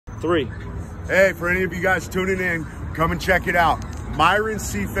3. Hey, for any of you guys tuning in, come and check it out. Myron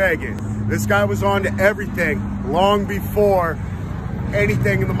C. Fagan. This guy was on to everything long before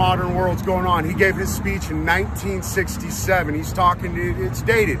anything in the modern world's going on. He gave his speech in 1967. He's talking, it's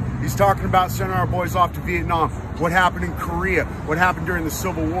dated. He's talking about sending our boys off to Vietnam, what happened in Korea, what happened during the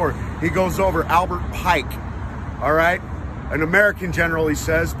Civil War. He goes over Albert Pike, all right? An American general, he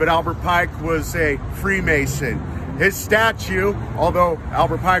says, but Albert Pike was a Freemason. His statue, although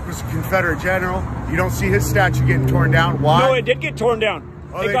Albert Pike was a Confederate general, you don't see his statue getting torn down. Why? No, it did get torn down.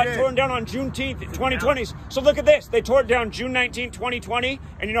 Oh, it got torn down on Juneteenth 2020. So look at this. They tore it down June 19, 2020.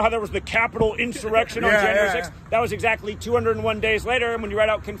 And you know how there was the Capitol insurrection on January 6th? That was exactly 201 days later. And when you write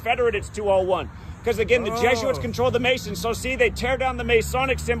out Confederate, it's 201. Because again, the Jesuits controlled the Masons. So see, they tear down the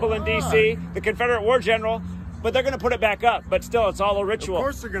Masonic symbol in D.C., the Confederate war general, but they're going to put it back up. But still, it's all a ritual. Of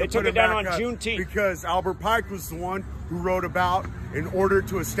course they're going to put it back up. They took it down on Juneteenth. Because Albert Pike was the one who wrote about, in order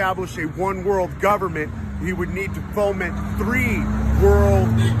to establish a one world government, he would need to foment 3 world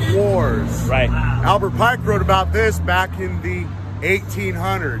wars. Right. Albert Pike wrote about this back in the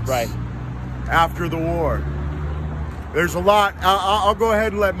 1800s. Right. After the war. There's a lot. I'll go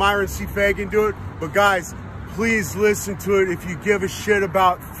ahead and let Myron C. Fagan do it. But guys, please listen to it if you give a shit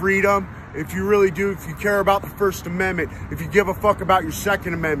about freedom. If you really do, if you care about the First Amendment, if you give a fuck about your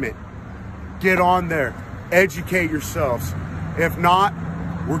Second Amendment, get on there. Educate yourselves. If not,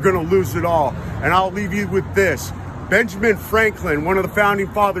 we're going to lose it all. And I'll leave you with this. Benjamin Franklin, one of the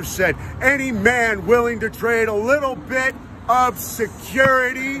founding fathers, said, any man willing to trade a little bit of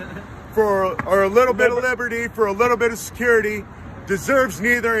security or a little bit of liberty for a little bit of security deserves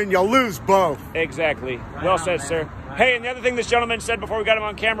neither, and you'll lose both. Exactly. Well said, sir. Hey, and the other thing this gentleman said before we got him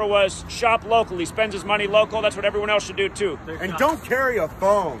on camera was shop local. He spends his money local. That's what everyone else should do, too. And don't carry a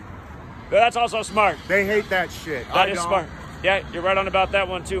phone. That's also smart. They hate that shit. That is smart. Yeah, you're right on about that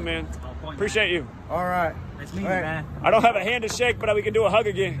one, too, man. Appreciate you. All right. Nice meeting you, man. I don't have a hand to shake, but we can do a hug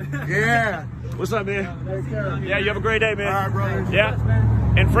again. Yeah. What's up, man? Yeah, you have a great day, man. All right, brother. Yeah.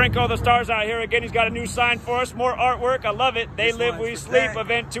 And Franco, the stars out here again. He's got a new sign for us. More artwork. I love it. They live, we sleep.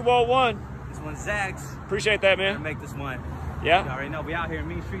 Event 201. This one's Zach's. Appreciate that, man. I'm gonna make this one. Yeah. You already know we out here in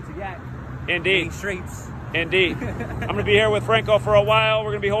mean streets of Yak. Indeed. Mean streets. Indeed. I'm gonna be here with Franco for a while.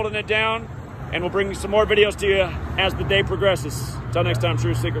 We're gonna be holding it down, and we'll bring some more videos to you as the day progresses. Until next time,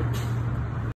 True Seeker.